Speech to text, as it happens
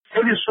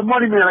give you some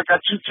money, man. I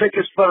got 2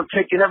 tickets, but I'm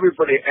taking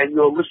everybody. And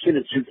you're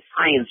listening to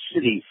Iron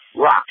City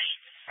Rocks.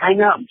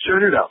 Hang out and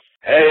turn it up.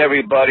 Hey,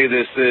 everybody,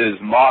 this is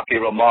Marky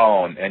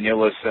Ramone, and you're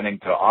listening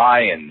to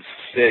Iron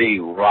City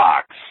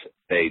Rocks.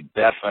 They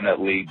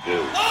definitely do.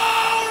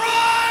 All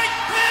right,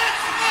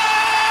 Pittsburgh!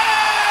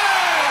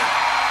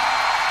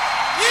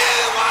 You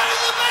wanted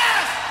the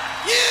best!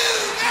 You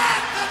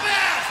got the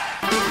best!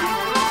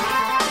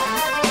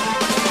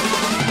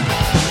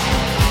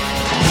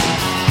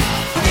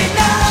 Ain't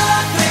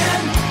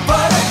nothing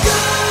but a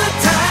good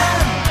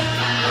time.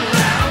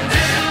 Round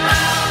and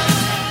round.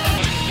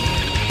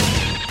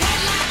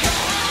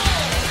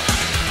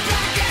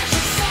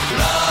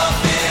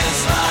 Love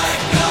is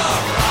like a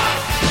rock.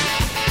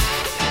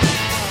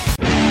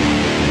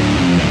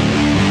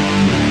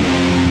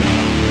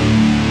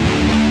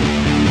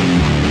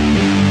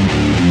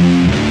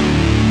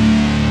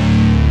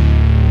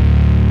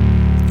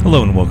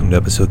 Hello and welcome to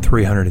episode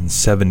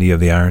 370 of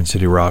the Iron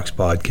City Rocks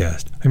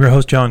podcast. I'm your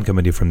host John,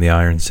 coming to you from the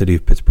Iron City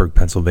of Pittsburgh,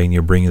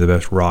 Pennsylvania, bringing you the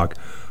best rock,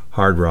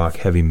 hard rock,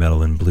 heavy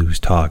metal, and blues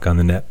talk on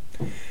the net.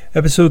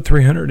 Episode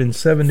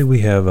 370,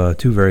 we have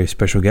 2 very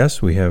special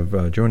guests. We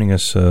have joining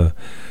us for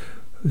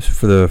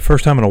the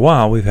first time in a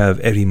while, we have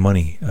Eddie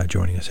Money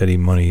joining us. Eddie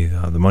Money,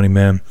 the Money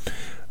Man,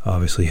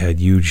 obviously had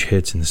huge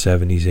hits in the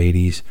 70s,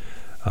 80s.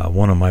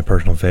 One of my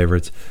personal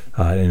favorites,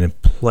 and a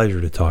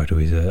pleasure to talk to.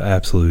 He's an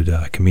absolute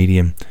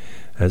comedian.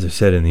 As I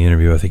said in the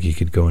interview, I think he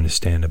could go into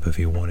stand-up if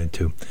he wanted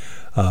to.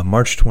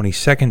 March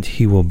 22nd,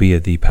 he will be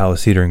at the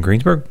Palace Theater in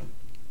Greensburg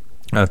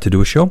to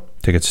do a show.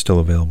 Tickets still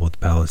available at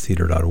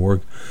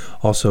thepalacetheater.org.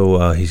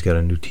 Also, he's got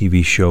a new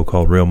TV show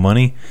called Real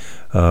Money,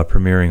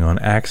 premiering on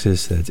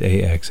Axis, that's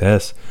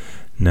AXS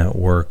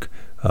Network,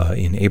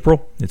 in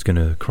April. It's going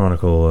to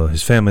chronicle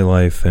his family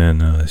life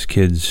and his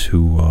kids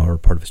who are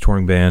part of his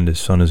touring band. His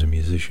son is a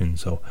musician,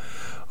 so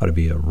ought to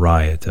be a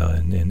riot.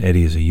 And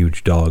Eddie is a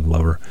huge dog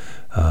lover,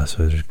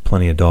 so there's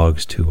plenty of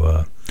dogs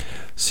to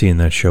see in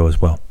that show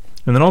as well.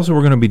 And then also we're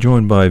going to be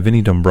joined by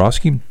Vinny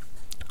Dombrowski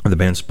of the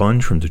band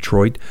Sponge from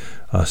Detroit.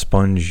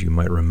 Sponge, you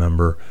might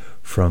remember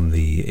from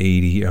the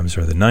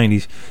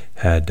 90s,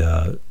 had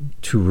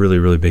 2 really,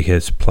 really big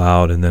hits,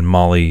 Plowed, and then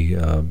Molly,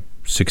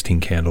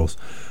 16 Candles.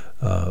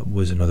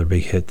 Was another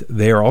big hit.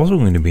 They are also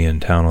going to be in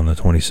town on the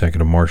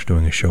 22nd of March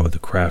doing a show at the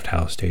Craft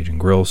House Stage and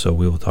Grill, so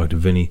we will talk to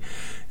Vinny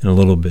in a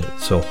little bit.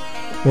 So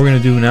what we're going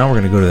to do now,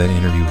 we're going to go to that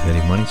interview with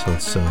Eddie Money, so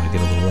let's get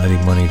a little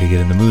Eddie Money to get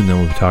in the mood, and then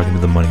we'll be talking to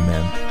the Money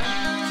Man.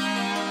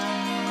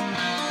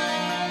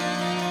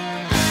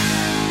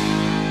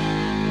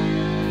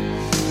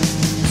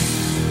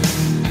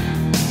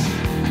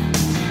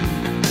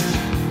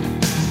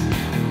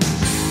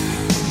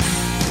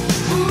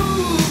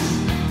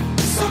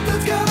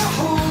 Something's got a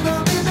hold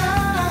on me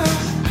now.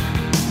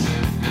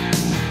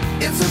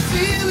 It's a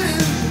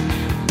feeling,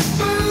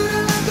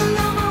 burning like a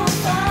love on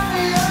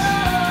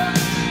fire.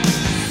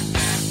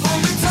 Hold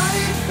me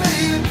tight,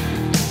 babe.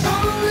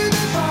 Don't leave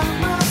me by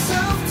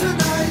myself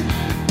tonight.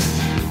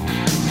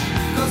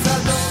 'Cause I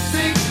don't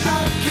think I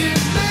can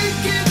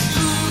make it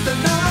through the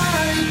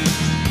night.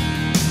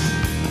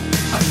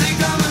 I think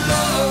I'm in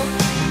love,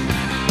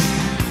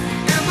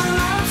 and my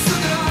life's a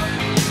gun.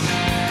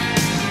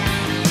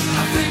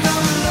 I think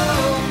I'm in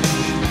love,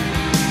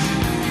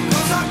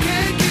 'cause I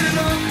can't get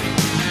enough.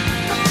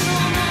 No, no,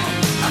 no.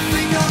 I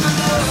think I'm in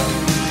love.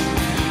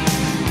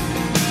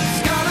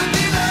 It's gotta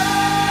be love.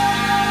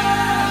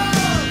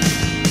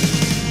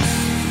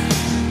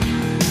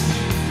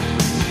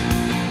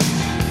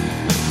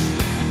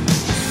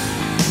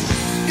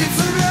 It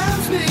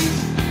surrounds me,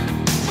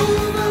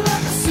 moving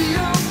like a sea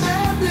of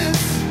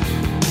madness.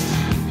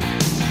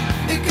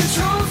 It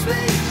controls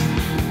me,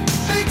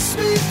 makes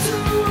me do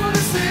all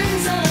the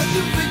things I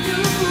do for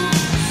you.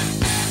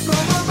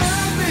 Roll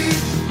around me,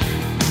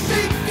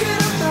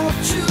 thinking about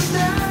you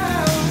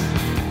now.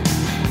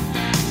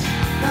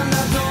 And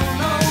I don't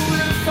know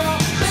if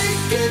I'll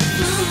make it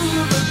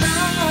through the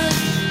night.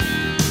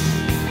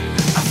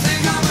 I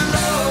think I'm in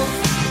love,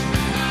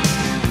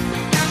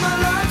 and my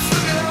life's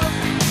looking up.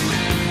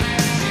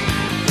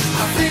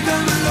 I think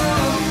I'm in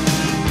love,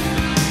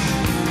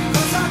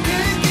 'cause I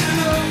can't get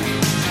enough.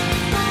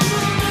 No,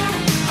 no, no.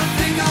 I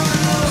think I'm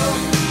in love.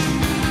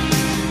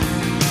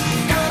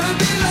 Gotta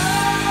be love.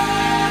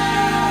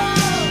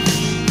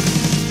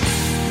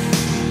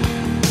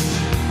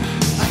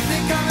 I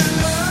think I'm in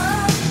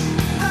love.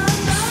 Na,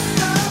 na,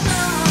 na, na.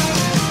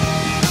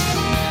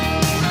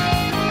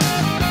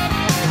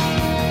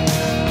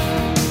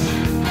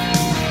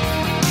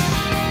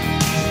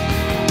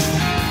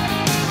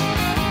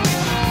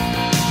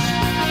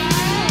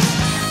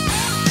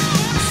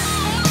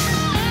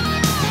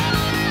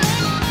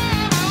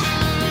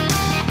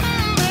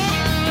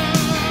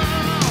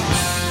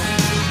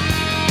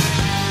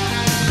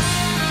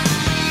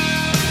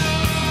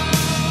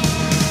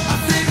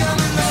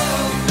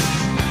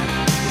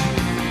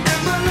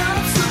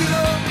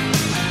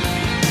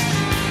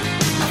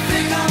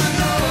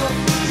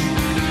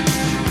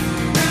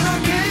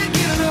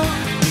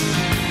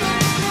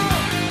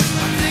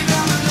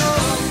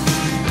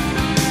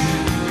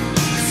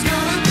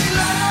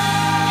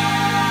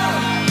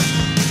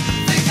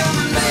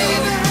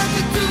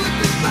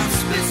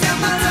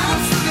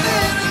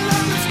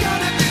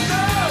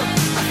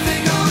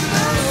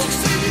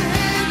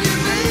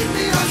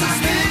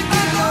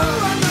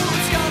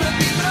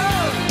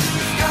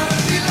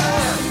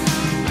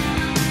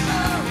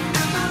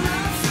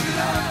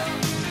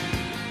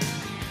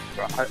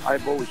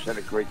 I've always had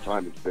a great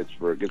time in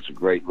Pittsburgh. It's a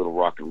great little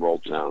rock and roll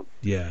town.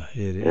 Yeah,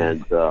 it is.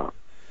 And,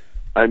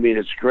 I mean,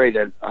 it's great.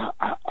 And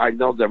I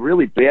know they're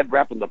really bad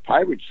rapping the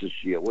Pirates this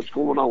year. What's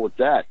going on with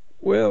that?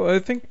 Well, I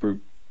think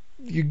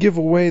you give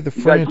away the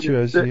You guys-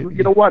 franchise.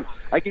 You know what?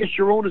 I guess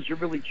your owners are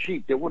really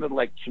cheap. They wanted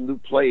like some new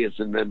players,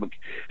 and then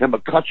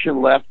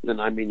McCutcheon left,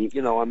 and I mean,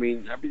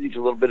 everything's a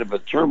little bit of a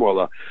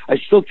turmoil. I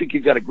still think you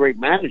got a great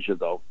manager,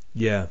 though.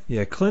 Yeah,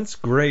 Clint's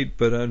great,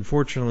 but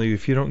unfortunately,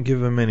 if you don't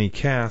give him any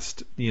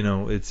cast,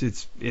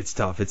 it's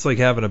tough. It's like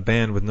having a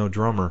band with no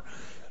drummer.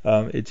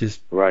 It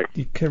just Right.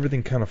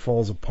 everything kind of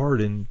falls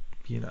apart, and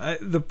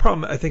the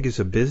problem I think is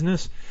a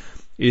business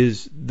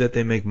is that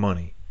they make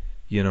money.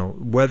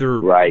 Whether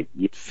Right.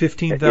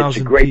 15,000 It's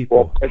a great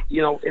people.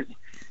 ball.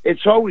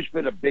 It's always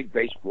been a big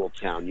baseball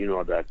town. You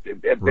know that a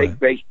big Right.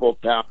 baseball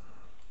town,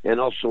 and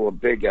also a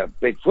big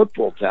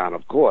football town,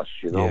 of course.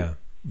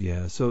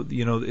 Yeah. So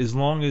as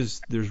long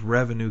as there's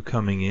revenue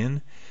coming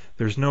in,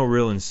 there's no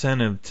real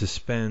incentive to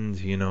spend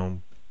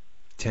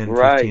 10,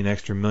 Right. 15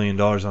 extra $1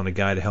 million on a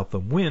guy to help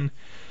them win.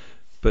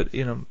 But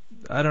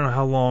I don't know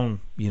how long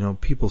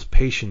people's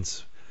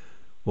patience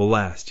will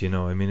last.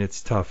 I mean,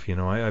 it's tough.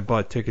 I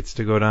bought tickets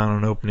to go down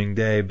on opening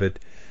day, but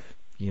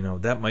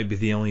that might be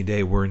the only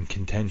day we're in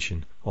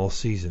contention all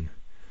season.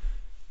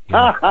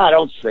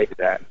 Don't say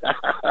that.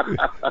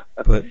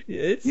 But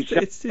it's You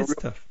sound it's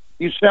tough.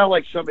 You sound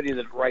like somebody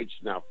that writes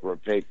now for a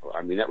paper.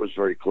 I mean, that was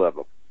very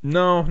clever.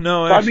 No.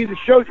 I mean, the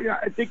show.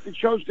 I think the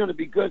show's going to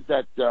be good.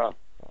 That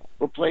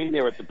we're playing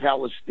there at the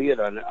Palace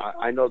Theater, and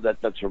I know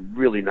that that's a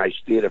really nice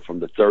theater from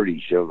the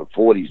 30s, the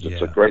 40s.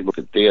 It's a Yeah. great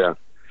looking theater.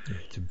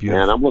 It's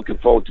beautiful. And I'm looking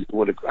forward to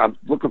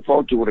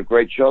doing a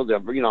great show there.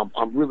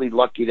 I'm really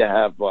lucky to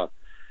have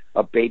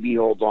a Baby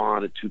Hold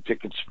On and 2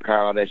 Tickets to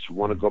Paradise. I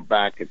want to go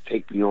back and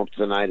Take Me Home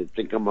Tonight and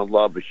Think I'm in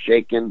Love is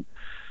Shaken.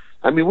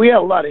 I mean, we had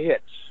a lot of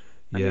hits.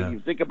 I Yeah. mean, you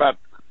think about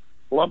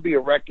Columbia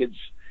Records,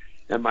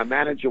 and my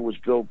manager was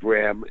Bill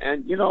Graham,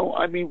 and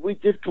we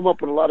did come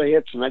up with a lot of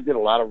hits, and I did a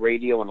lot of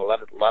radio and a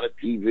lot of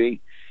TV.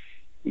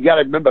 You got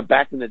to remember,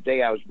 back in the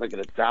day, I was making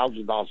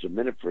 $1,000 a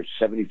minute for a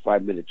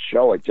 75-minute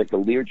show. I'd take a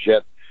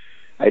Learjet.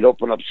 I'd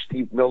open up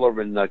Steve Miller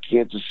in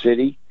Kansas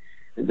City,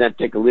 and then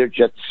take a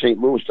Learjet to St.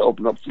 Louis to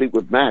open up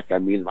Fleetwood Mac. I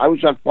mean, I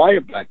was on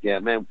fire back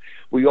then, man.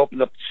 We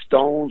opened up the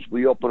Stones.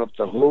 We opened up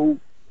the Who.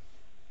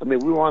 I mean,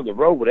 we were on the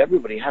road with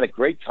everybody. Had a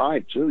great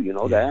time, too,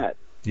 that.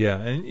 Yeah,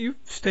 and you've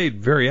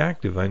stayed very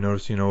active. I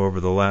noticed, over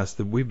the last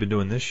that we've been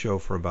doing this show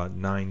for about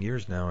 9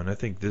 years now, and I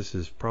think this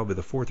is probably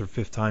the 4th or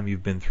 5th time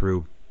you've been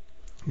through,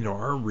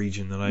 our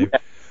region that I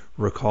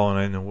recall, and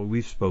I know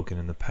we've spoken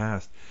in the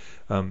past.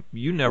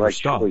 You never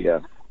stop. Yeah.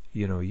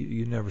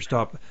 You never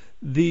stop.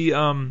 The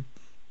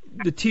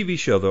TV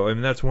show, though, I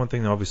mean, that's one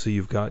thing obviously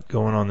you've got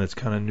going on that's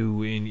kind of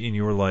new in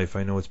your life.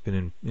 I know it's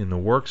been in the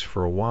works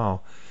for a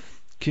while.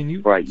 Can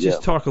you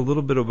just talk a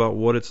little bit about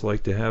what it's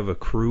like to have a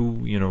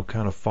crew,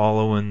 kind of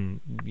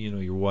following,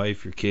 your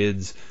wife, your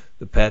kids,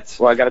 the pets?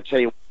 Well, I got to tell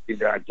you, the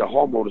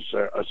Homeowners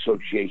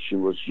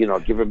Association was,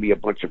 giving me a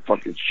bunch of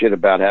fucking shit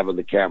about having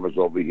the cameras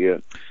over here.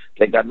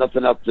 They got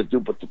nothing else to do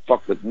but to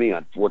fuck with me,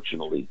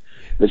 unfortunately.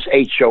 This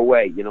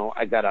HOA,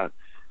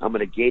 I'm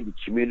in a gated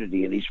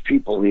community, and these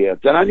people here,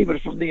 they're not even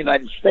from the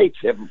United States.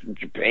 They're from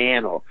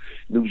Japan or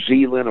New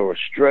Zealand or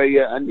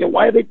Australia. And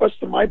why are they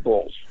busting my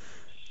balls?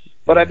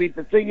 But I mean,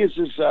 the thing is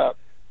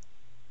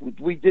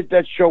we did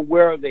that show,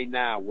 Where Are They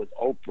Now, with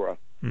Oprah.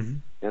 Mm-hmm.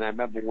 And I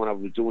remember when I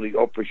was doing the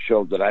Oprah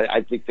show that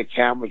I think the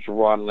cameras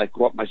were on, and I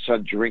caught my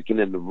son drinking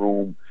in the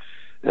room.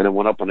 And I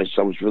went up and I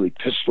saw I was really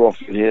pissed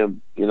off at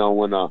him,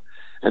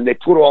 and they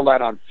put all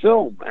that on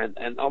film.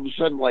 And all of a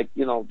sudden,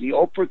 the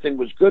Oprah thing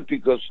was good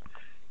because,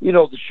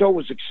 the show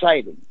was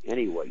exciting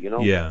anyway,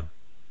 Yeah.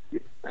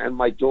 And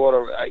my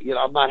daughter,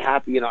 I'm not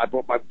happy. I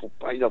bought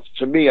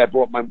I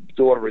bought my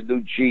daughter a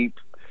new Jeep.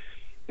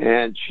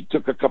 And she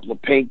took a couple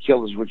of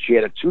painkillers when she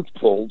had a tooth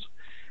pulled,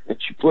 and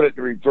she put it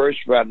in reverse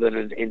rather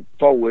than in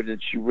forward, and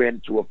she ran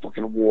into a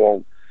fucking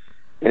wall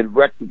and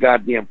wrecked the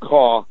goddamn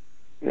car.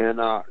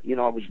 And, I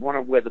was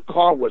wondering where the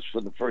car was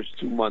for the first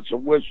 2 months. So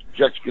where's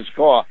Jessica's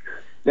car?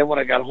 Then when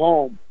I got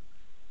home,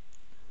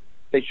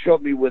 they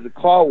showed me where the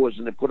car was,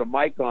 and they put a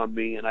mic on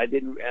me, and I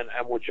didn't,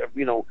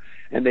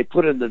 and they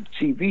put it in the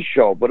TV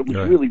show, but it was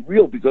really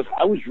real because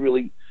I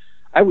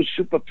was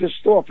super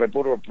pissed off. I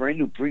bought her a brand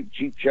new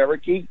Jeep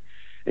Cherokee,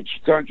 and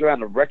she turns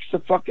around and wrecks the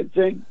fucking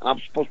thing.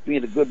 I'm supposed to be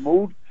in a good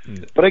mood,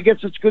 but I guess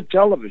it's good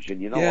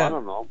television, I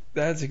don't know.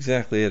 That's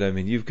exactly it. I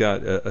mean, you've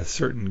got a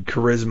certain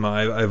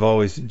charisma. I've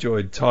always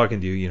enjoyed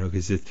talking to you,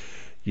 because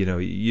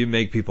you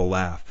make people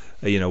laugh.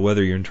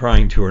 Whether you're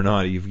trying to or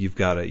not, you've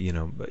got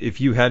to,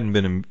 if you hadn't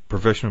been a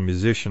professional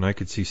musician, I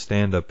could see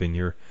stand up in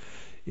your.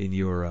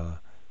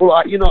 Well,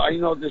 I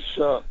know this.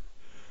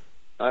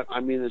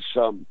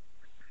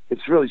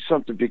 It's really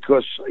something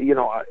because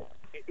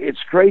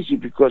it's crazy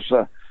because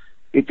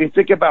if you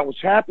think about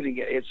what's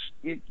happening,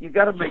 you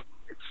got to make.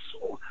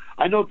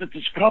 I know that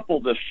this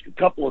couple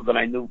that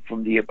I knew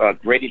from the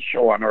Greatest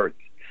Show on Earth,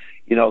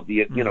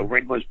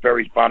 Ringo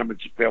Berry's Bottom and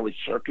Bailey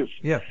Circus.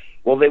 Yeah.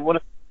 Well, they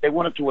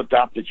wanted to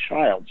adopt a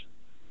child,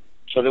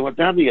 So they went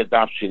down to the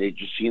adoption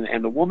agency,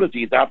 and the woman at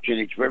the adoption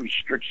agency very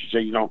strict. She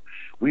said,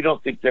 we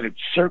don't think that a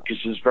circus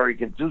is very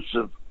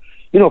conducive,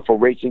 for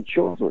raising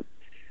children.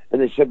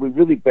 And they said, we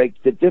really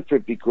beg to differ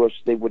because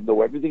they would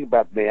know everything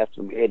about math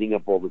from adding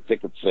up all the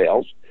ticket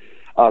sales.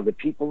 The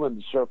people in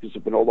the circus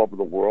have been all over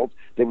the world.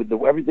 They would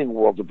know everything in the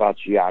world about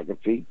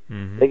geography.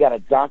 Mm-hmm. They got a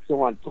doctor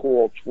on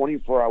call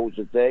 24 hours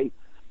a day.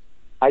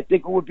 I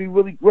think it would be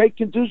really great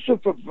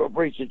conducive for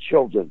raising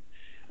children.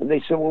 And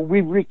they said, well,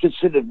 we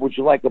reconsidered, would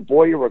you like a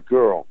boy or a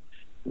girl?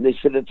 And they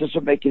said, it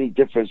doesn't make any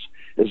difference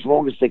as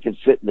long as they can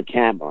fit in the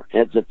camera.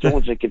 And as long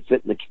as they can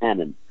fit in the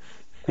cannon.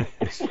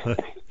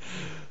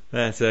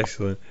 That's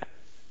excellent.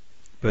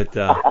 But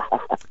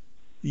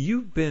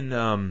you've been,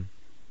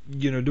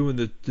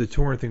 doing the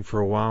touring thing for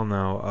a while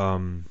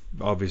now,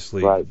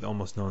 obviously, right.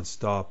 Almost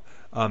nonstop.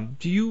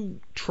 Do you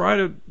try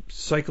to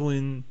cycle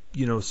in,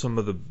 some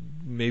of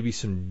maybe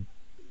some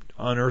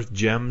unearthed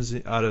gems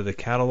out of the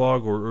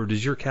catalog, or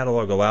does your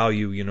catalog allow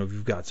you, if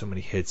you've got so many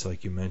hits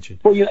like you mentioned?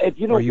 Well, if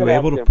you don't are you get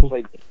able out to there pull?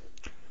 and play,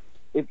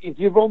 if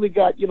you've only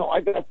got,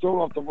 I got thrown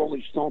off the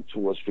Rolling Stone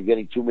tours for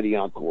getting too many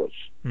encores.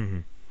 Mm-hmm.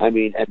 I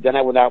mean, and then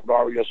I went out with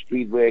REO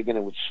Speedwagon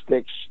and with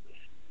Styx.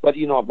 But,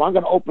 if I'm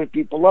going to open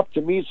people up,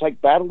 to me, it's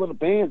like Battle of the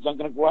Bands. I'm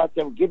going to go out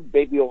there and give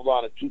Baby Hold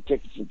On 2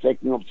 tickets and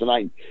take me home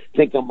tonight and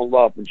think I'm in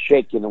love and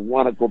shaking and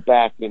want to go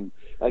back. And,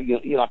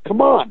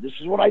 come on, this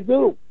is what I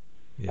do.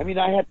 Yeah. I mean,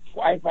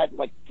 I've had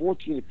like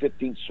 14 or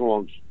 15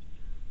 songs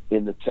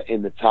in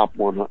the top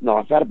 100. No,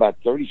 I've had about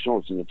 30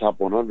 songs in the top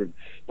 100.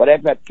 But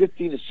I've had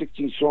 15 or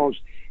 16 songs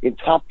in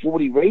top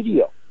 40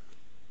 radio.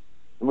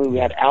 I mean, we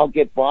had I'll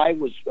Get By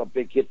was a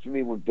big hit for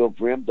me when Bill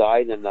Graham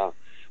died, and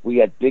we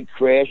had Big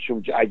Crash.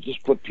 I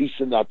just put Peace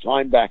in Our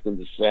Time back in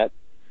the set.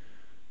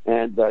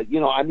 And,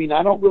 I mean,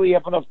 I don't really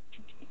have enough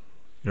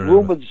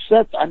room in the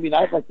set. I mean,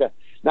 I'd like to.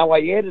 Now, I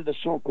added a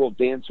song called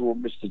Dancing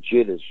with Mr.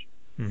 Jitters,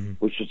 mm-hmm.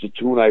 which is a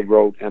tune I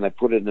wrote, and I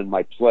put it in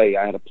my play.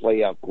 I had a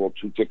play out called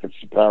 2 Tickets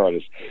to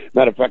Paradise.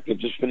 Matter of fact, I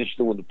just finished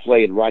doing the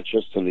play in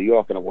Rochester, New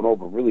York, and it went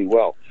over really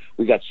well.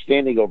 We got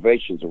standing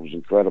ovations. It was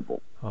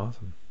incredible.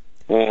 Awesome.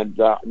 And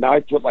now I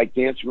put like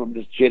Dancing with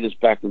Mr. Jitters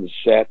back in the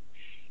set,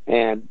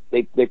 and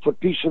they put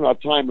Peace in Our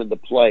Time in the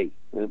play,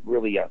 and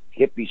really a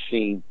hippie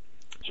scene.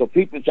 So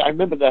I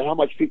remember that how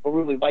much people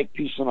really like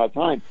Peace in Our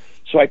Time.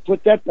 So I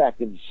put that back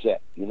in the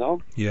set,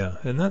 Yeah,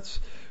 and that's,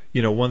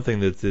 one thing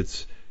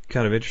that's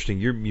kind of interesting.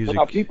 Your music.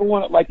 Now people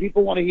want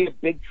to hear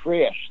Big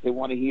Crash. They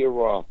want to hear,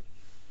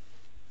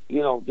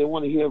 they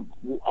want to hear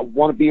I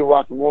Want to Be a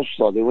Rock and Roll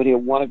Star. They want to hear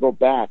Want to Go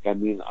Back. I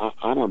mean,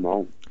 I don't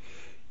know.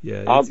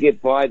 Yeah, I'll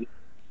Get By.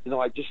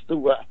 I just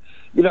do.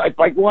 If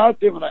I go out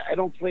there and I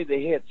don't play the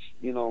hits,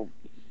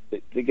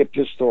 they get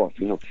pissed off.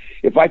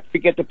 If I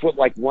forget to put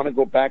like Want to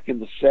Go Back in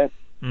the set,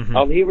 mm-hmm.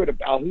 I'll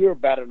hear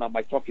about it on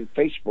my fucking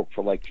Facebook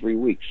for like 3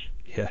 weeks.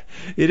 Yeah,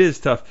 it is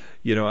tough.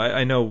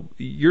 I know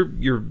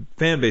your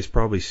fan base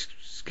probably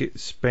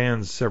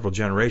spans several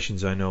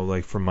generations. I know,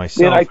 like from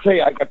myself. Man, I tell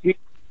you,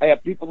 I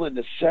have people in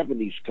the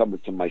 70s coming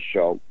to my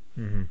show.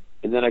 Mm-hmm.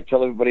 And then I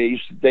tell everybody I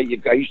used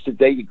to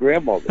date your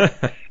grandmother.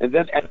 and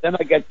then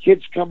I got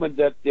kids coming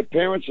that their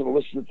parents are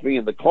listening to me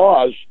in the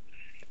cars,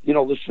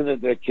 listening to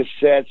their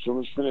cassettes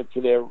and listening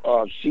to their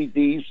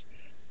CDs.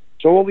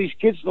 So all these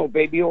kids know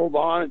Baby Hold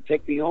On and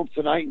Take Me Home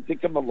Tonight and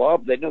Think I'm in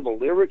Love. They know the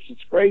lyrics. It's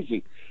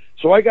crazy.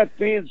 So I got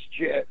fans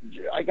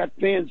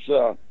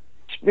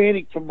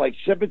spanning from like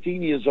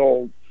 17 years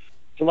old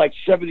to like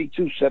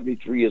 72,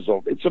 73 years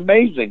old. It's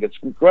amazing. It's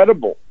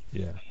incredible.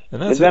 Yeah.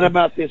 And then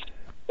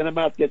I'm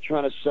out there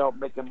trying to sell,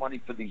 making money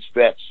for these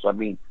vets. I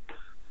mean,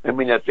 I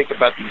think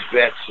about these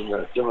vets,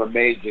 and they're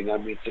amazing. I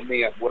mean, to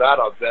me, without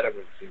our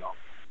veterans,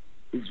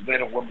 these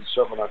men and women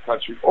serving our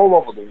country all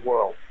over the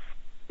world,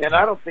 and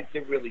I don't think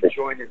they're really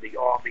joining the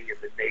Army and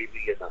the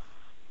Navy and the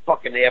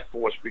fucking Air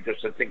Force because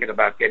they're thinking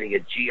about getting a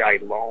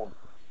GI loan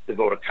to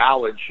go to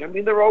college. I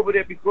mean, they're over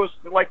there because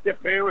they like their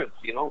parents,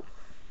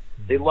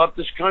 They love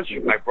this country.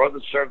 My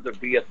brother served in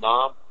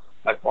Vietnam.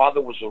 My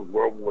father was in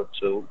World War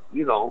II,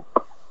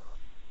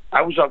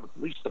 I was on the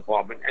police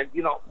department, and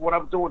what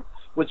I'm doing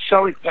with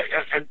selling.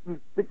 And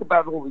think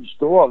about all these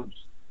dogs,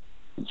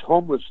 these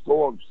homeless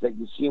dogs that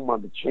you see them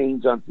on the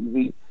chains on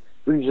TV,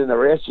 freezing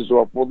their asses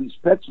off. Well, these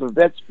Pets for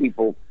Vets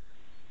people,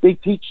 they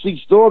teach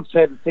these dogs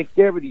how to take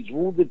care of these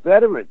wounded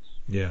veterans.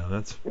 Yeah,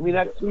 that's. I mean,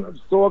 I've seen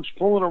these dogs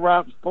pulling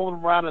around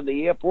in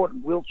the airport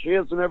in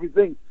wheelchairs and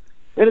everything,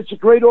 and it's a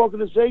great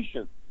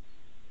organization.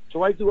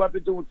 So I've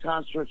been doing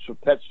concerts for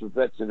Pets for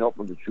Vets and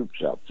helping the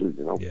troops out too,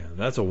 Yeah,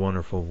 that's a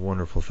wonderful,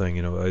 wonderful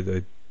thing.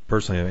 I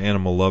personally am an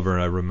animal lover,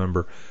 and I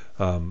remember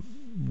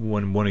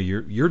when one of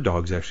your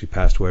dogs actually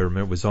passed away. I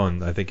remember it was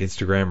on, I think,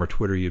 Instagram or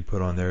Twitter you'd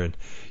put on there, and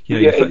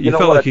you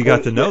felt like you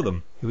got to know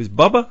them. It was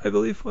Bubba, I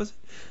believe, was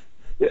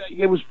it?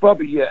 Yeah, it was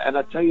Bubba, yeah. And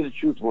I tell you the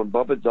truth, when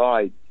Bubba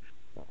died,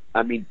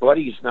 I mean,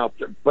 Buddy's going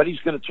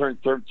to turn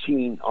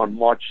 13 on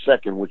March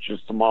 2nd, which is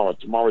tomorrow.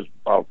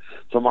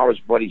 Tomorrow's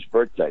Buddy's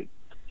birthday.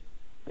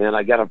 And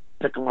I got to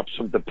pick him up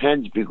some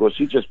Depends because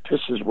he just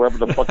pisses wherever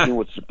the fuck he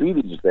wants to be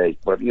these days.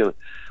 But,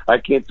 I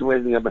can't do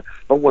anything about it.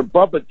 But when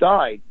Bubba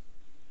died,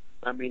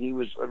 I mean,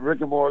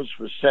 rigor mortis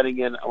was setting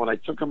in. When I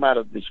took him out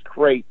of this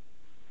crate,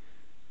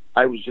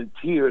 I was in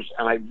tears,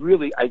 and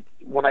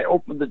when I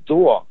opened the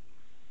door,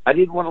 I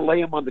didn't want to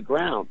lay him on the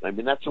ground. I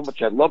mean, that's how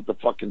much I love the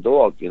fucking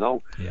dog, you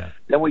know. Yeah.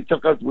 Then we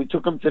took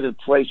him to the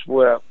place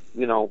where,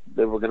 you know,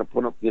 they were going to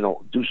put him, you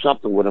know, do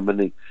something with him,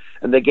 and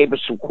they gave us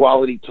some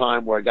quality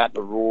time where I got in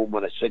the room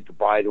and I said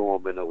goodbye to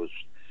him, and it was,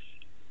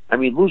 I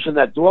mean, losing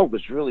that dog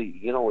was really,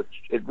 you know,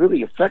 it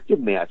really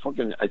affected me. I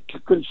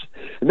couldn't.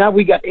 And now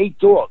we got 8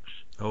 dogs.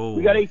 Oh.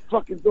 We got 8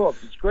 fucking dogs.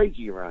 It's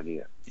crazy around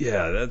here.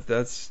 Yeah,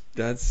 that's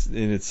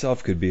in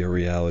itself could be a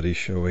reality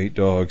show. 8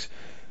 dogs.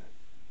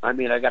 I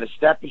mean, I got a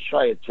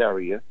Staffordshire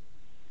Terrier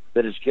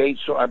that is gained.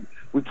 So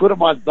we put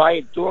him on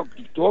diet dog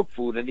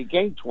food, and he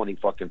gained 20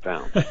 fucking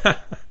pounds.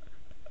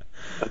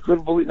 I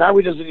couldn't believe. Now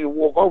he doesn't even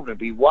walk over him;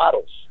 he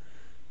waddles.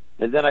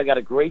 And then I got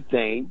a Great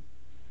Dane,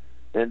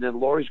 and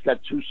then Laurie's got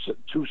two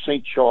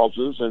St.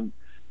 Charleses, and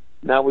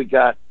now we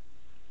got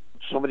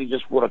somebody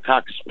just bought a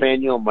Cocker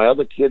Spaniel. My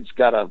other kid's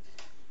got a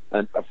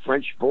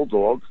French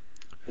Bulldog,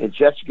 and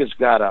Jessica's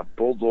got a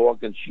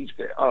Bulldog, and she's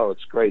got,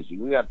 it's crazy.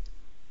 We got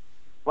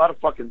a lot of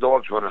fucking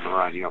dogs running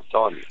around here, I'm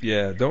telling you.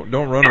 Yeah, don't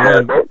run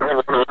around.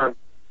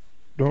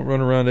 Don't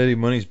run around Eddie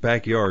Money's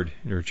backyard,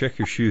 or check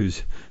your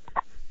shoes.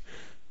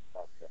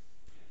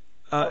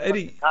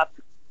 Eddie,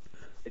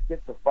 It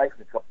gets a fight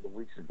a couple of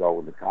weeks ago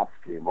when the cops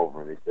came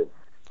over, and they said,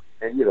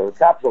 and you know, the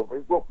cops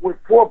over. We're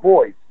 4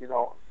 boys, you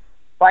know,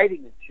 fighting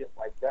and shit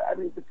like that. I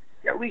mean,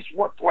 at least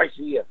twice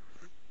a year,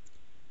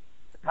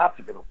 the cops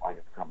are gonna find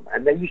us coming.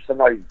 And they used to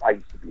know I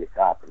used to be a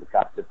cop, and the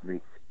cop said to me,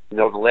 you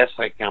know, the last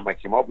time I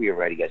came over here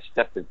already, I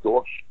stepped in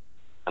dog shit,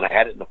 and I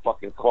had it in the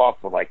fucking car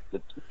for like the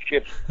 2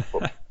 shifts.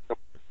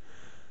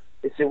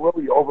 They said, "Well,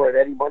 were you over at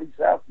Eddie Money's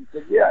house?" He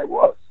said, "Yeah, I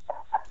was."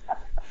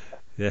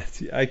 Yeah,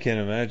 I can't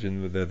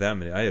imagine with that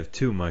many. I have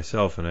 2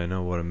 myself, and I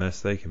know what a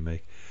mess they can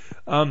make.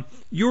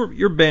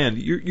 Your band,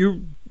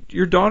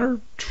 your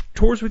daughter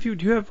tours with you.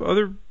 Do you have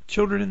other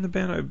children in the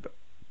band?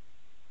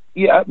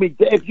 Yeah, I mean,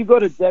 if you go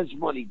to Dez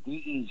Money,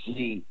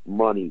 DEZ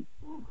Money,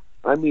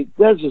 I mean,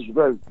 Dez is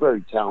very,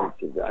 very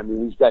talented. I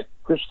mean, he's got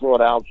Chris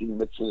Lord Alge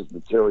mixing his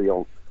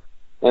material.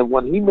 And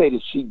when he made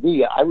his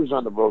CD, I was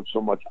on the road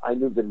so much, I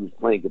knew that he was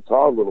playing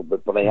guitar a little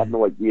bit, but I had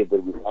no idea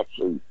that he was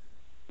actually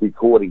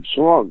recording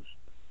songs.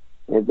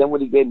 And then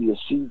when he gave me a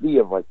CD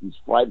of like these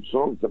 5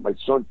 songs that my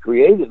son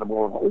created, I'm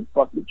going, holy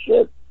fucking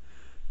shit.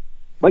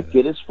 My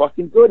kid is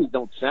fucking good. He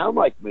don't sound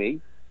like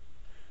me,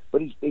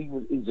 but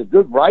he's a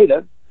good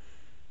writer.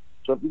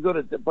 So if you go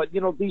to, but you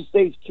know, these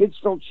days kids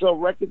don't sell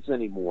records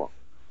anymore.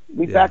 I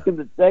mean, back in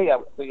the day, I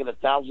was thinking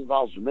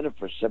 $1,000 a minute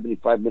for a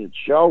 75-minute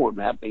show. I'm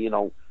happy, you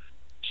know,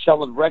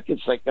 selling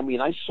records. Like, I mean,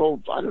 I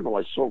sold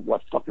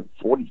what, fucking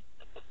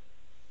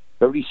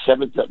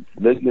 37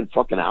 million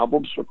fucking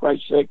albums, for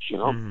Christ's sakes, you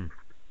know. Mm.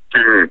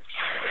 And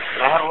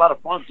I had a lot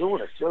of fun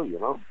doing it too, you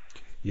know.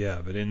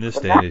 Yeah, but in this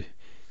day,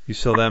 you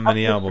sell that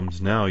many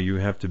albums now, you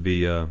have to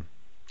be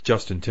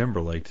Justin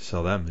Timberlake to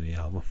sell that many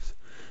albums.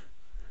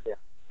 Yeah,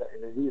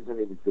 and he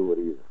doesn't even do it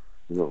either,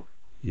 you know.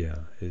 Yeah,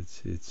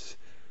 it's.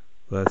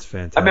 Well, that's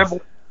fantastic. I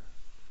remember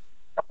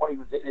when he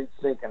was in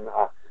NSYNC, and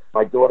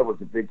my daughter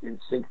was a big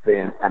NSYNC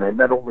fan, and I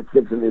met all the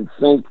kids in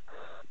NSYNC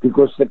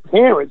because the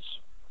parents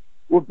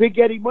were big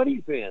Eddie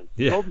Money fans.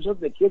 Yeah. All of a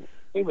sudden, the kids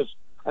were famous.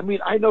 I mean,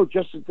 I know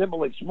Justin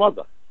Timberlake's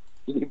mother.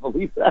 Can you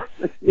believe that?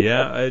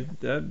 Yeah,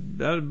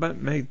 that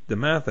make the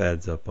math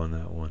adds up on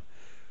that one.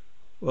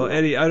 Well,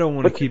 Eddie, I don't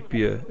want to keep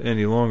you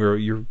any longer.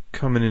 You're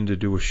coming in to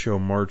do a show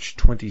March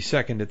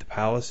 22nd at the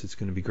Palace. It's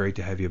going to be great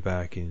to have you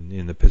back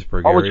in the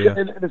Pittsburgh area.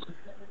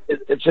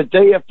 It's a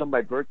day after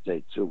my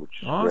birthday, too, which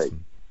is great.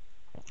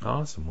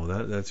 Awesome.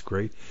 Well, that's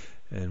great.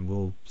 And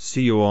we'll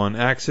see you on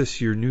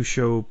Access. Your new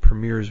show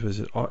premieres, was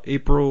it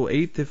April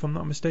 8th, if I'm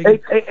not mistaken?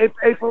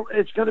 April.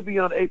 It's going to be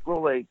on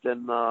April 8th.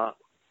 And,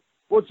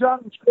 well,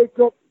 John, it's great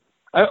talking.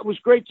 It was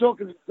great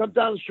talking. Come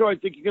down the show. I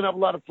think you're going to have a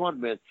lot of fun,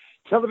 man.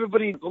 Tell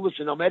everybody,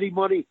 listen, I'm Eddie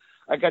Money.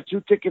 I got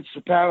 2 tickets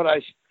to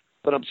Paradise,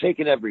 but I'm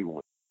taking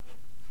everyone.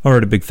 All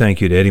right, a big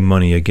thank you to Eddie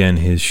Money. Again,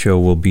 his show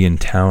will be in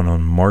town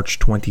on March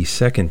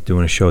 22nd,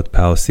 doing a show at the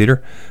Palace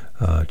Theater.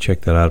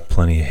 Check that out.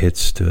 Plenty of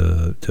hits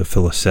to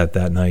fill a set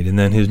that night. And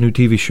then his new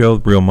TV show,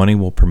 Real Money,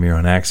 will premiere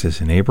on Access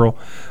in April.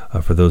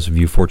 For those of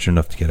you fortunate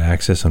enough to get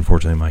Access,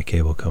 unfortunately my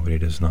cable company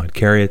does not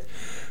carry it.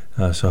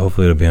 So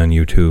hopefully it'll be on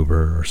YouTube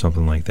or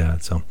something like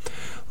that. So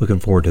looking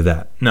forward to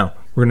that. Now,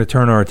 we're going to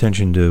turn our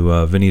attention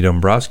to Vinny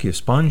Dombrowski of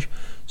Sponge.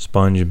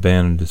 Sponge, a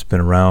band that's been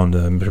around,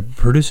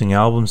 producing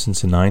albums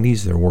since the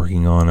 90s. They're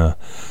working on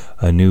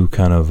a new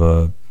kind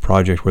of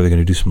project where they're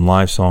going to do some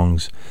live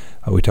songs.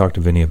 We talked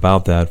to Vinny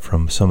about that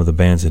from some of the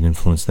bands that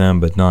influenced them,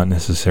 but not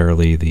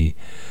necessarily the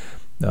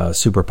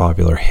super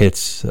popular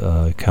hits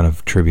kind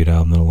of tribute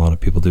album that a lot of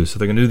people do. So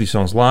they're going to do these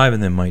songs live,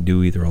 and then might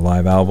do either a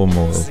live album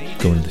or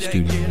go into the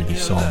studio and do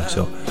these songs.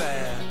 So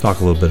talk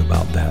a little bit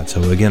about that.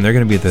 So again, they're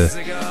going to be at the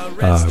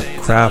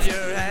Craft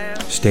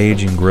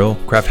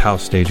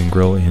House Stage and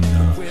Grill in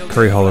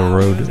Curry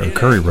Road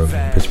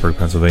in Pittsburgh,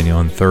 Pennsylvania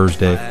on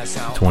Thursday,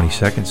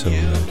 22nd. So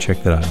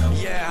check that out.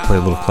 Now play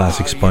a little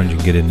classic Sponge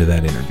and get into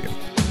that interview.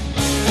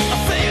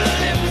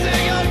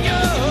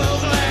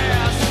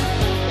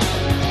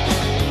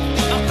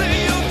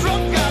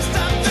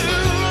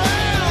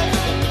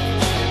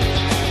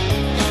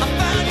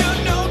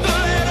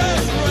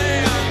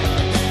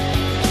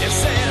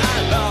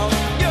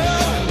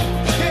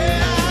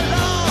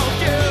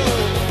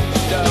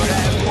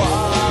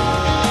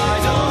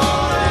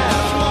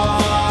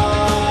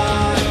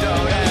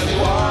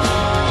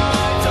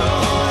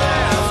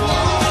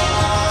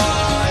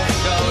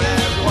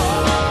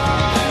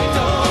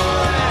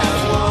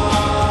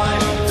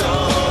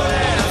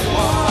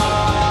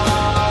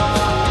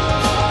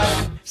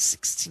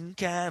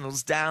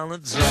 candles down the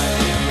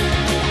drain.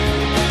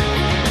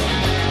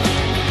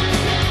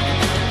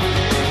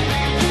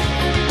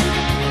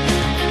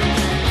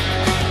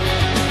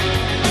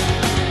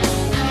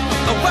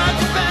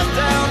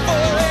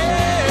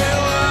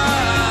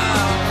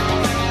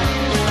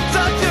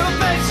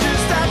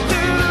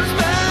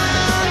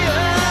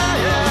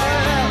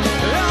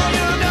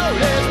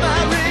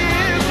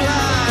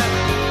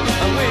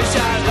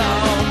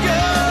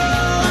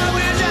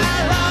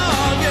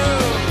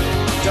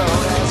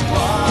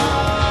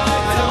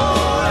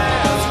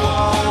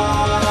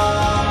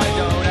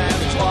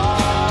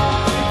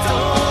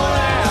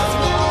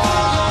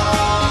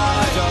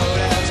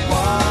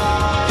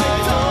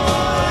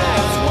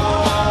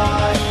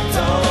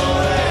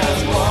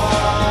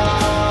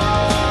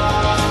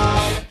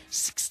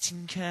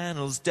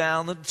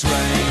 Down the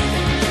drain.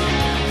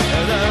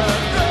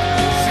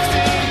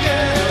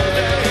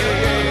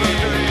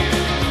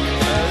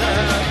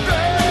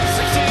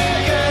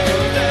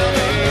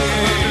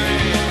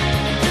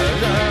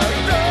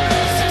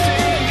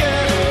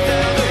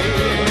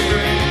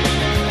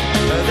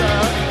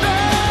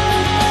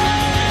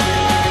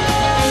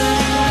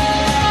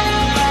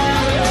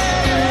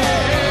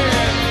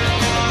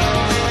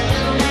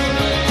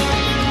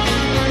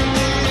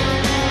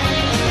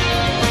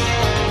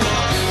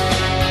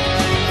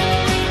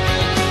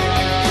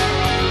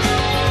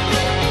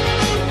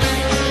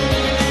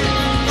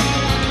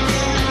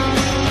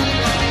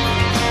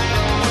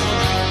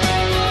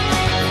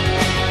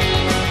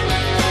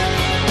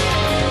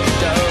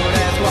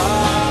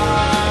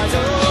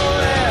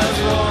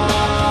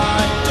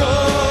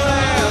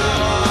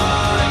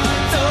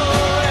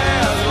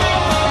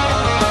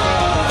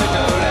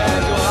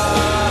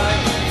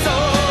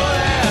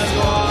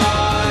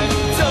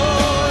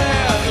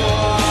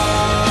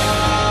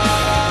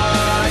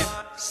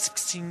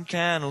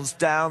 Candles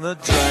down the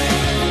drain.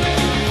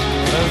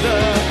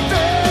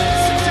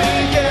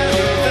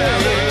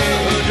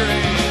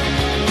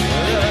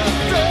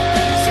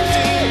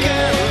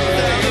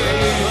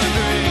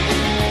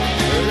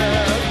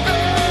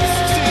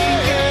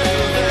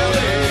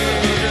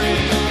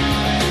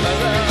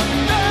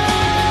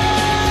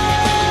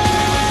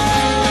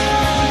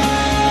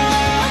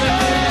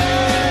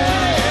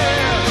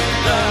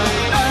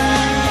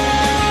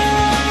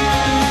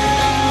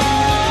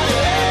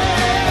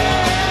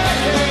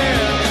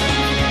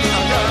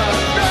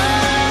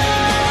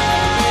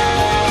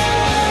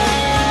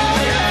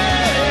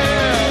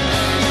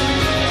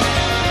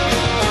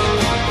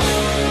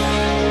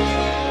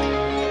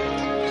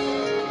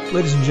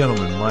 Ladies and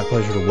gentlemen, my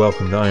pleasure to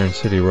welcome to Iron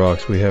City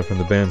Rocks. We have from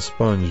the band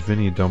Sponge,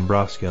 Vinny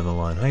Dombrowski on the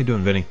line. How you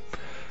doing, Vinny?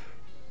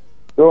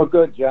 Doing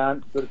good,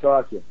 John. Good to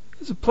talk to you.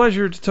 It's a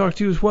pleasure to talk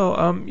to you as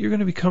well. You're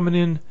going to be coming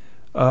in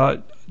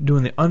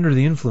doing the Under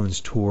the Influence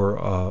tour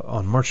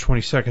on March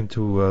 22nd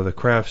to the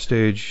Craft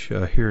Stage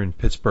here in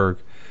Pittsburgh.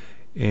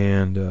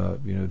 And, a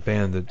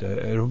band that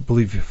I don't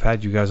believe you've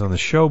had you guys on the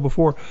show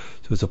before,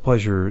 so it's a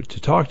pleasure to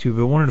talk to you.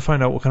 But I wanted to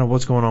find out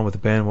what's going on with the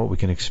band, what we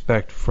can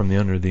expect from the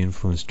Under the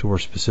Influence tour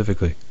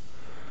specifically.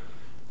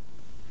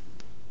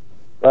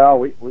 Well,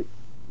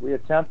 we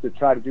attempt to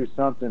try to do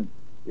something,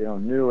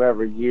 new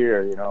every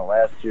year.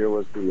 Last year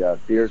was the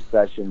Beer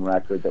Session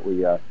record that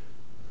we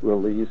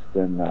released,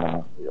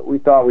 and we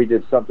thought we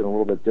did something a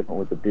little bit different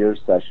with the Beer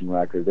Session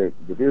record.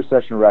 The Beer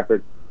Session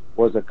record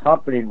was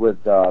accompanied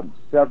with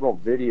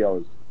several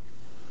videos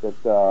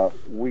that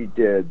we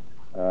did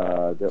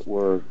that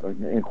were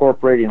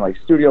incorporating like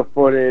studio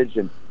footage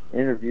and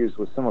interviews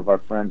with some of our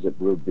friends at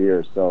Brew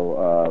Beer.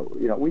 So,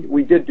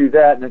 we did do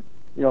that, and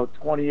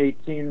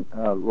 2018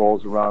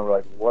 rolls around. We're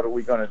like, what are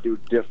we going to do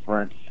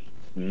different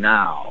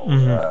now?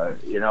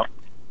 Mm-hmm.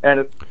 And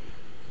a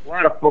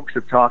lot of folks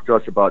have talked to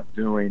us about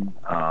doing,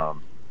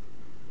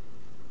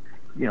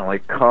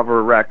 like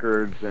cover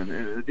records,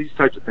 and these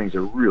types of things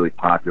are really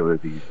popular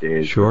these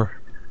days. Sure.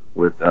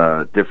 With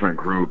different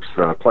groups,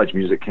 pledge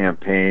music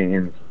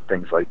campaigns,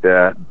 things like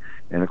that.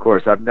 And of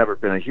course, I've never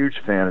been a huge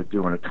fan of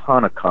doing a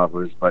ton of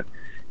covers, but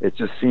it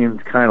just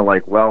seemed kind of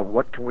like, well,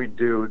 what can we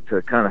do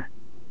to kind of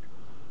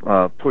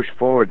push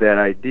forward that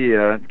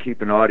idea and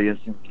keep an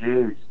audience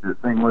engaged? The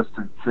thing was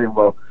to say,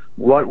 well,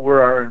 what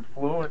were our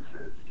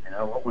influences?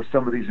 What were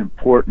some of these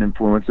important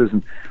influences?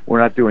 And we're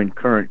not doing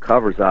current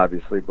covers,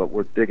 obviously, but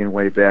we're digging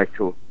way back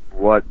to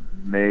what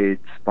made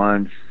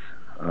Sponge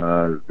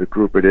the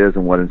group it is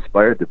and what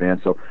inspired the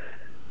band. So,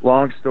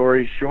 long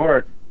story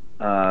short,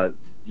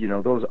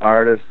 those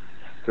artists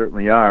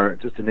certainly are,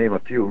 just to name a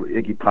few,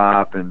 Iggy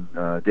Pop and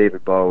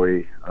David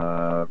Bowie,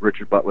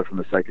 Richard Butler from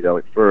the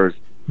Psychedelic Furs,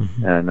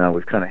 mm-hmm. and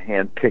we've kind of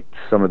handpicked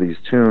some of these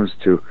tunes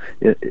to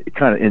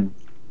kind of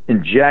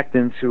inject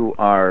into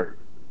our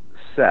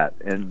set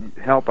and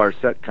help our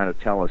set kind of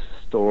tell a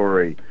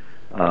story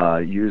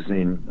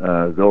using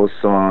those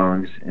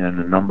songs and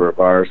a number of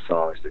our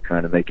songs to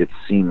kind of make it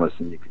seamless,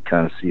 and you can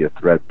kind of see a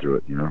thread through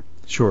it,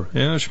 Sure,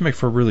 and it should make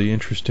for a really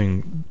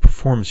interesting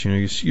performance.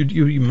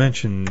 You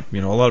mentioned, a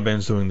lot of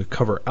bands doing the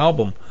cover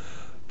album,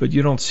 but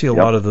you don't see a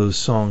lot of those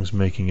songs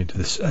making it to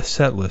the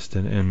set list.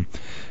 And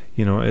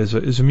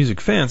as a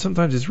music fan,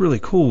 sometimes it's really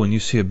cool when you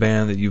see a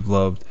band that you've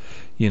loved,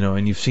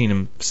 and you've seen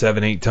them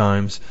 7-8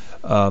 times,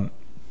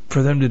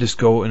 for them to just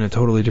go in a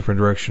totally different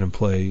direction and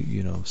play,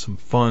 some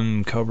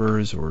fun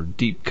covers or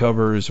deep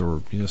covers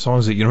or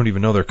songs that you don't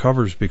even know they're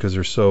covers because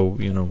they're so,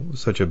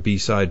 such a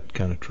B-side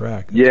kind of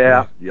track. That's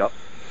Yeah, great. yep,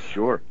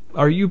 sure.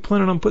 Are you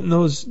planning on putting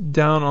those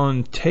down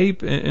on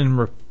tape and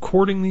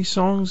recording these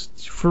songs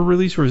for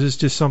release, or is this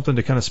just something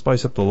to kind of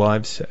spice up the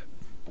live set?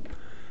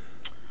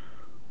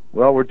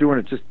 Well, we're doing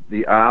it just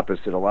the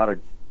opposite. A lot of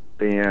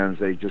bands,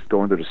 they just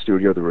go into the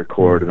studio to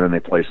record and then they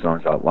play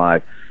songs out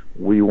live.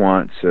 We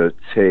want to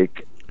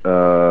take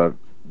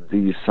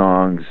these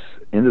songs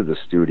into the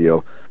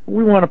studio.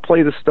 We want to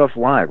play the stuff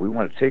live. We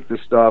want to take the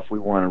stuff. We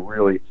want to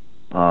really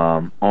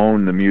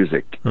own the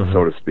music,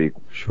 so to speak.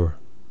 Sure.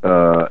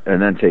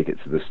 And then take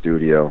it to the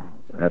studio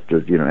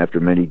after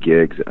many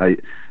gigs.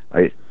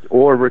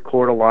 Or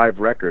record a live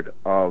record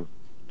of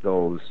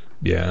those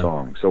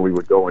songs. So we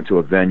would go into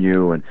a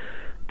venue and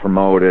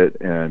promote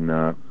it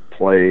and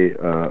play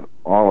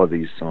all of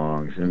these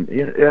songs. And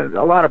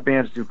a lot of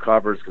bands do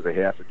covers because they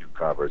have to do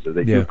covers, or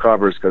they do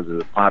covers because of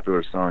the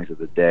popular songs of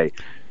the day.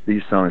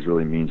 These songs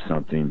really mean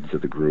something to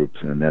the group,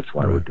 and that's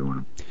why we're doing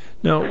them.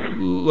 Now,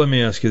 let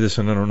me ask you this,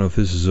 and I don't know if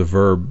this is a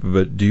verb,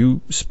 but do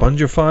you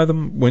spongify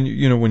them when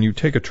you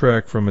take a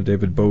track from a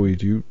David Bowie?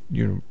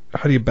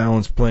 How do you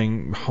balance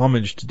playing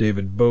homage to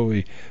David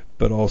Bowie,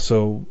 but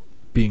also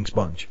being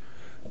sponge?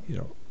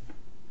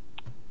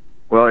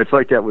 Well, it's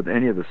like that with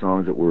any of the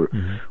songs that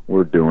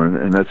we're doing,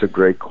 and that's a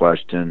great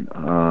question.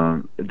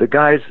 The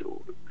guys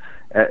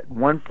at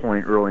one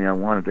point early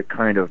on wanted to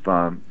kind of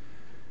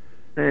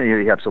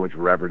you have so much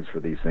reverence for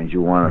these things.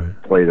 You want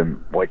to play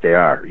them like they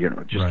are,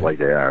 just like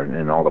they are,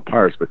 and all the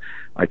parts. But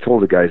I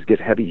told the guys, get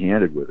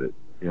heavy-handed with it.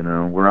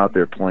 We're out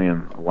there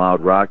playing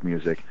loud rock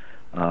music.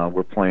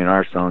 We're playing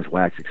our songs,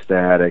 Wax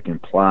Ecstatic and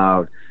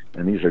Plowed,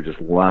 and these are just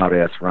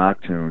loud-ass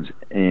rock tunes.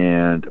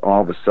 And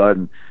all of a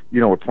sudden,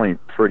 we're playing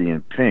Pretty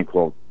in Pink.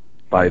 Well,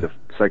 by the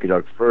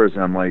Psychedelic Furs,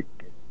 and I'm like,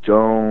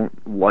 don't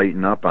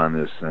lighten up on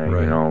this thing.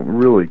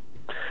 Really,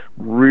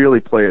 really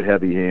play it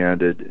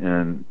heavy-handed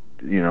and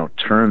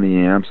turn the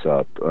amps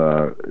up.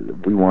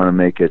 We want to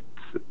make it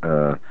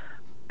a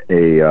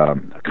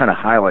kind of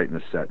highlight in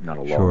the set, not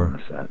a lull in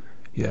the set.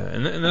 Yeah,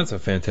 and that's a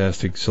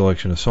fantastic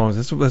selection of songs.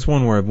 That's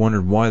one where I've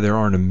wondered why there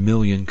aren't a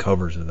million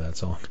covers of that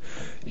song.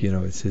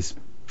 It's just,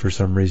 for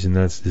some reason,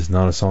 that's just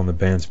not a song the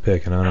bands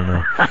pick, and I don't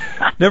know.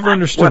 Never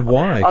understood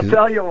why. I'll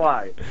tell you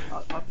why.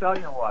 I'll tell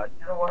you why.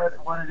 You know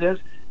what it is?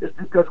 It's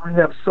because we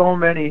have so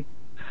many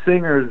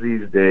singers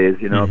these days,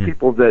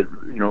 people that,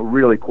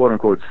 really quote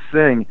unquote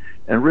sing,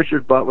 and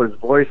Richard Butler's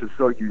voice is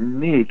so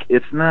unique.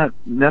 It's not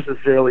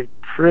necessarily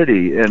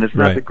pretty, and it's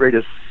not the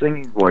greatest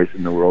singing voice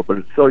in the world, but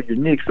it's so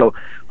unique. So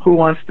who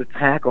wants to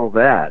tackle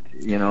that?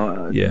 You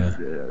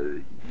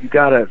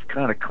got to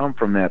kind of come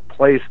from that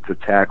place to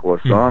tackle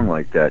a song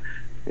like that.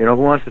 Who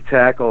wants to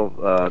tackle,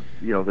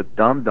 the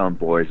Dum Dum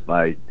Boys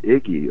by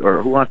Iggy,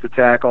 or who wants to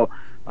tackle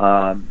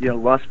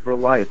Lust for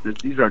Life?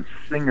 These aren't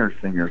singer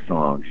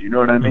songs. You know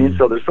what I mean?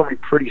 So there's so many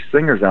pretty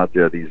singers out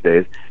there these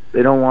days.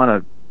 They don't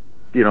want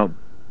to,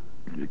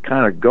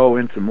 kind of go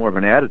into more of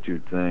an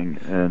attitude thing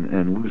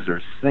and lose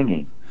their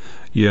singing.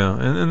 Yeah,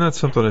 and that's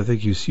something I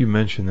think you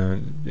mentioned that,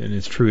 and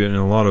it's true in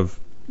a lot of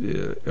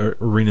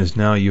arenas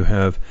now. You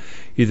have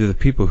either the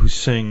people who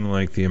sing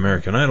like the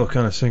American Idol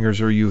kind of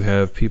singers, or you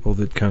have people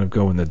that kind of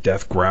go in the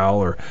death growl,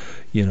 or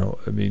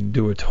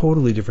do a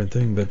totally different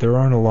thing. But there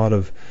aren't a lot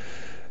of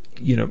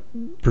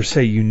per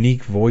se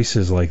unique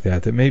voices like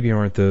that maybe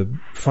aren't the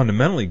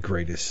fundamentally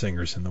greatest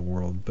singers in the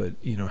world, but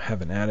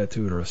have an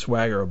attitude or a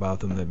swagger about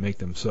them that make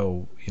them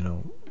so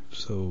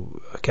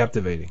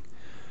captivating.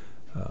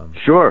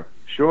 Sure.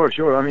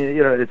 I mean,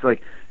 it's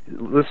like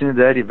listening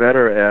to Eddie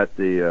Vedder at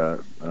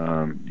the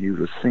he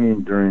was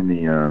singing during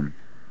the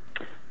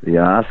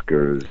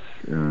Oscars,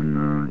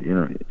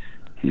 and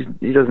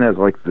he doesn't have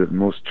like the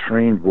most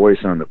trained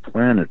voice on the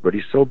planet, but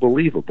he's so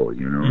believable.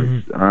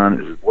 His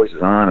voice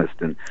is honest,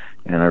 and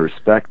I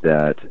respect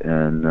that.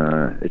 And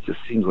it just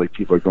seems like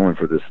people are going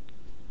for this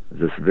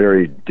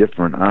very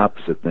different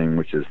opposite thing,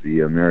 which is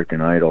the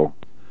American Idol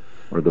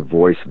or the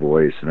Voice.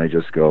 And I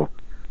just go,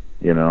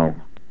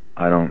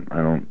 I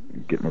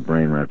don't get my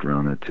brain wrapped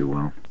around that too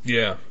well.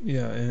 Yeah,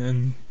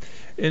 and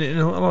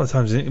a lot of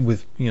times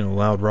with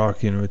loud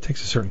rock, it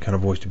takes a certain kind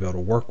of voice to be able to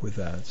work with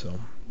that. So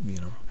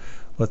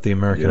let the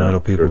American Idol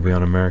people be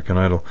on American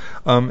Idol.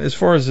 As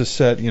far as this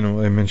set, I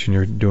mentioned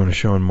you're doing a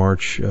show in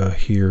March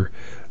here.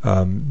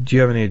 Do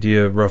you have any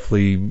idea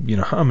roughly,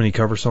 how many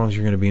cover songs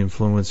you're going to be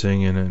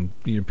influencing, and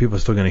people are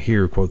still going to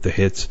hear, quote, the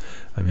hits?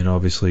 I mean,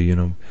 obviously,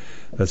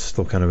 that's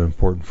still kind of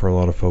important for a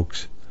lot of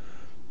folks.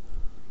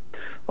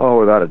 Oh,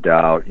 without a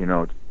doubt.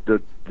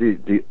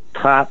 The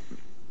top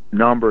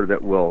number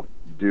that we'll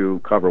do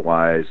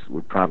cover-wise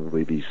would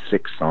probably be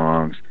 6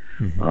 songs.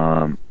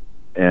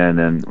 And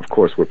then, of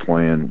course, we're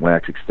playing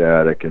Wax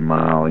Ecstatic and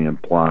Molly and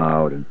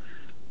Plowed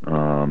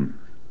and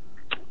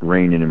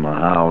Raining in My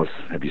House.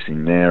 Have You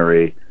Seen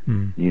Mary?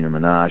 Nina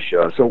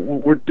Minaj. So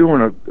we're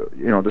doing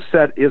the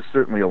set is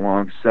certainly a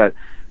long set,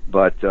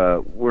 but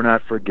we're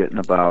not forgetting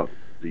about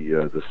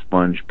the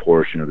Sponge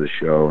portion of the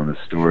show and the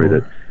story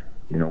that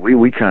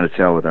we kind of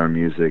tell with our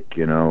music,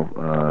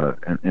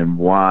 and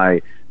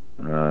why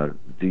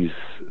these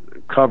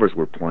covers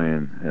we're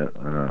playing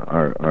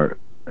are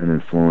an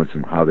influence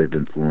and how they've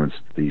influenced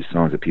the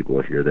songs that people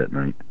will hear that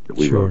night that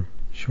we wrote.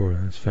 Sure,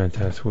 that's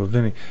fantastic. Well,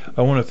 Vinny,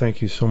 I want to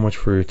thank you so much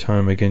for your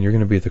time. Again, you're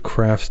going to be at the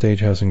Craft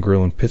Stagehouse and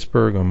Grill in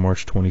Pittsburgh on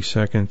March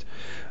 22nd.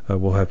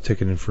 We'll have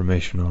ticket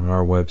information on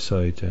our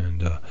website,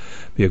 and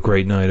be a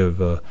great night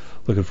of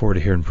looking forward to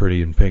hearing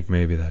Pretty in Pink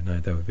maybe that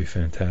night. That would be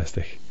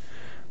fantastic.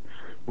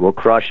 We'll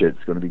crush it.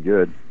 It's going to be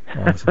good.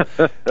 Awesome.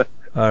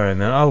 All right,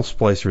 man. I'll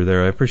splice her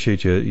there. I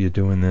appreciate you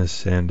doing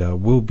this,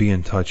 and we'll be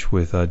in touch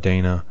with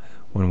Dana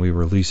when we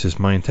release this.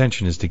 My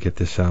intention is to get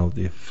this out,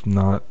 if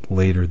not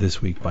later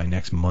this week, by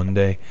next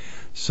Monday.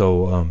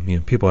 So,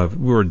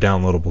 we're a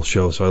downloadable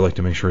show, so I like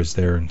to make sure it's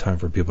there in time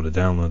for people to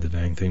download the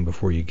dang thing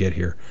before you get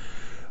here.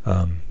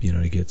 To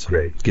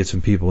get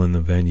some people in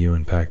the venue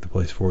and pack the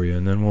place for you,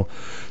 and then we'll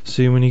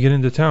see you when you get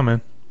into town,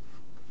 man.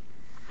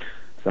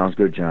 Sounds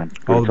good, John.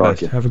 All the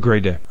best. Have a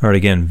great day. All right,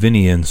 again,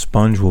 Vinny and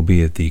Sponge will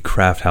be at the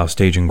Craft House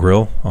Stage and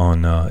Grill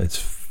on it's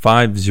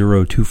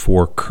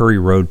 5024 Curry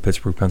Road,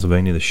 Pittsburgh,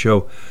 Pennsylvania. The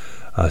show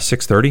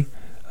 6:30.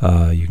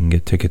 You can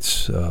get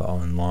tickets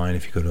online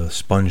if you go to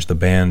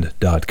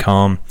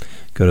spongetheband.com.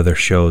 Go to their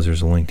shows.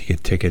 There's a link to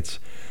get tickets.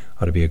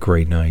 Ought to be a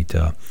great night.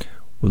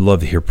 Would love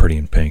to hear Pretty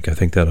in Pink. I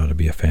think that ought to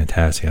be a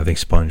fantastic. I think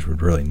Sponge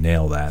would really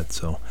nail that.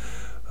 So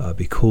it'd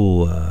be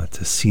cool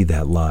to see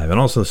that live. And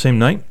also the same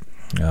night,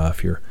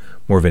 if you're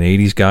more of an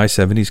 80s guy,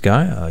 70s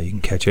guy, you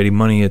can catch Eddie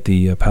Money at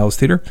the Palace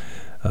Theater,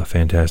 a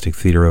fantastic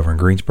theater over in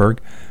Greensburg.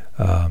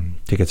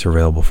 Tickets are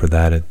available for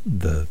that at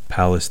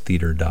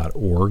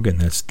thepalacetheater.org, and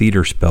that's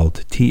theater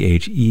spelled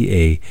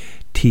THEATRE.org.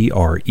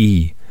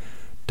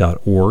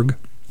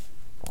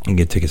 And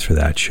get tickets for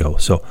that show.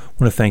 So I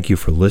want to thank you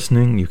for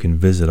listening. You can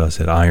visit us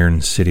at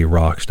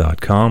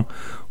IronCityRocks.com.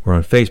 We're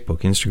on Facebook,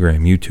 Instagram,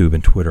 YouTube,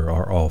 and Twitter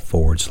are all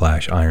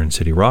 /Iron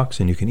City Rocks,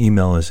 and you can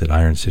email us at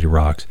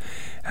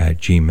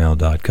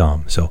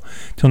IronCityRocks@gmail.com. So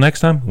till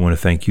next time, I want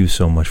to thank you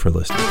so much for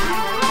listening.